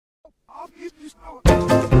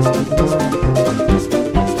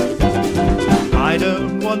I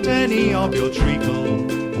don't want any of your treacle.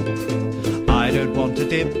 I don't want to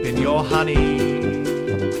dip in your honey.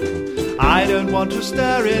 I don't want to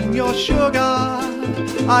stir in your sugar.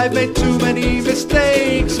 I've made too many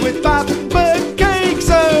mistakes with bath and bird cake,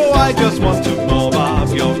 so I just want to warm up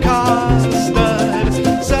your custard.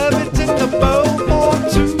 Serve it in a bowl or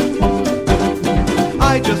two.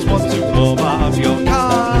 I just want to warm up your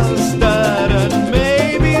custard and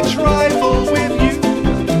maybe trifle with you.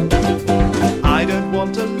 I don't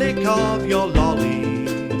want a lick of your lolly.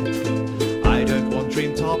 I don't want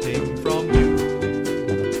dream topping from you.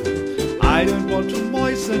 I don't want to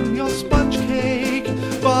moisten your sponge cake,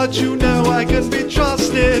 but you know I can be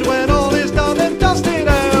trusted when all is done and dusted.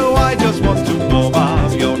 Oh, I just want to warm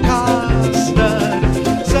up your custard.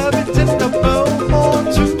 Serve it in a bowl or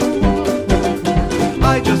two.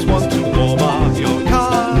 I just want to warm up your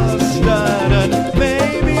custard and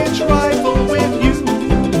maybe trifle with you.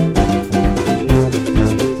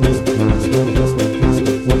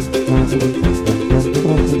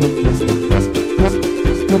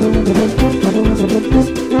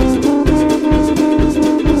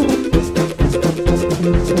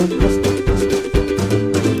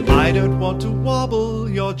 I don't want to wobble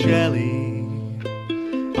your jelly.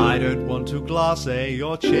 I don't want to glacé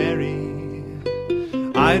your cherry.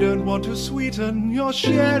 I don't want to sweeten your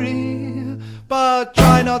sherry. But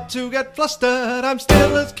try not to get flustered, I'm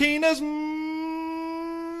still as keen as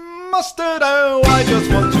mustard. Oh, I just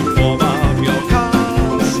want to warm up your car.